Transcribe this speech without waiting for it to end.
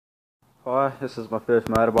Hi, this is my first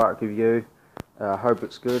motorbike review. I hope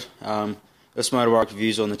it's good. This motorbike review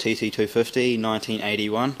is on the TT250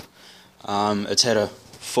 1981. It's had a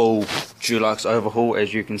full Dulux overhaul,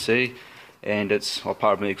 as you can see, and it's part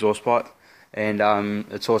of the exhaust pipe, and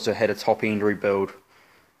it's also had a top end rebuild.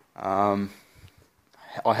 I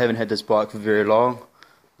haven't had this bike for very long,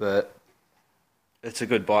 but it's a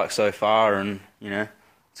good bike so far, and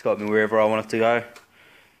it's got me wherever I want it to go.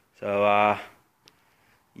 So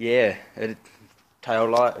yeah, tail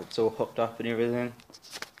light, it's all hooked up and everything.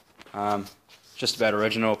 Just about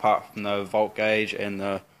original, apart from the volt gauge and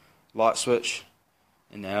the light switch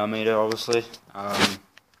and the hour meter, obviously.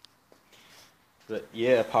 But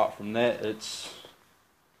yeah, apart from that, it's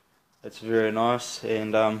very nice,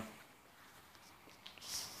 and I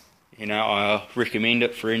recommend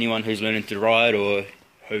it for anyone who's learning to ride, or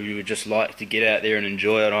who would just like to get out there and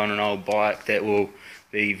enjoy it on an old bike that will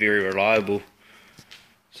be very reliable.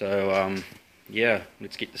 So yeah,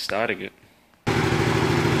 let's get starting it.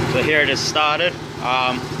 So here it is started.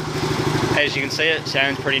 As you can see, it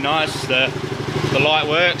sounds pretty nice. The light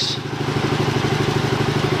works,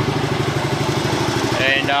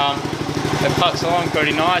 and it puts along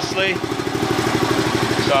pretty nicely.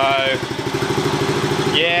 So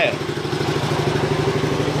yeah,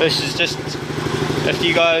 this is just, if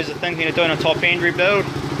you guys are thinking of doing a top end rebuild,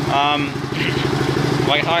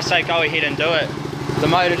 like I say, go ahead and do it. The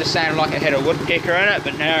motor just sounded like it had a woodpecker in it,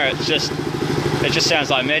 but now it just sounds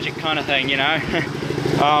like magic kind of thing,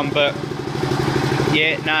 but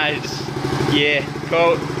yeah, yeah,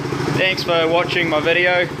 cool. Thanks for watching my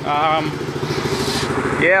video.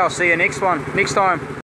 Yeah, I'll see you next time.